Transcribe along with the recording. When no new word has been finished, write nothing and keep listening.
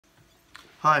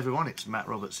Hi everyone, it's Matt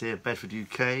Roberts here, Bedford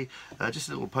UK. Just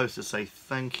a little post to say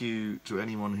thank you to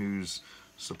anyone who's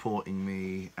supporting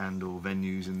me and or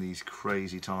venues in these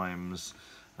crazy times.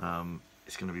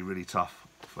 It's going to be really tough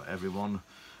for everyone,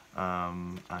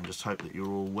 and just hope that you're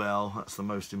all well. That's the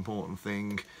most important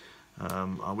thing.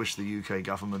 I wish the UK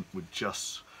government would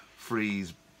just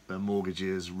freeze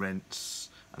mortgages, rents,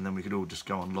 and then we could all just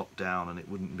go on lockdown and it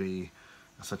wouldn't be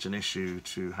such an issue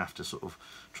to have to sort of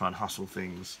try and hustle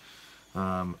things.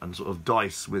 And sort of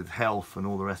dice with health and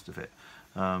all the rest of it.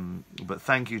 But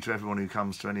thank you to everyone who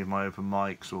comes to any of my open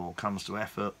mics or comes to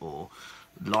Effort or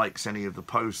likes any of the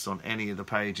posts on any of the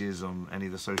pages on any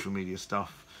of the social media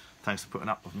stuff. Thanks for putting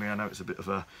up with me. I know it's a bit of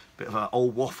a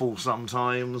old waffle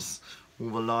sometimes, all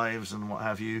the lives and what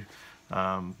have you.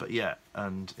 But yeah,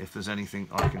 and if there's anything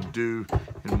I can do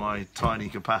in my tiny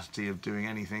capacity of doing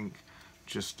anything,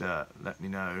 just let me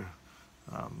know.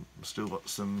 I've still got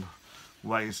some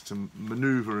ways to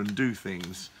manoeuvre and do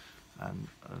things, and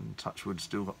touch wood,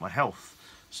 still got my health.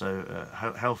 So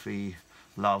healthy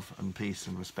love and peace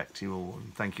and respect to you all,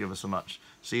 and thank you ever so much.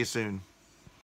 See you soon.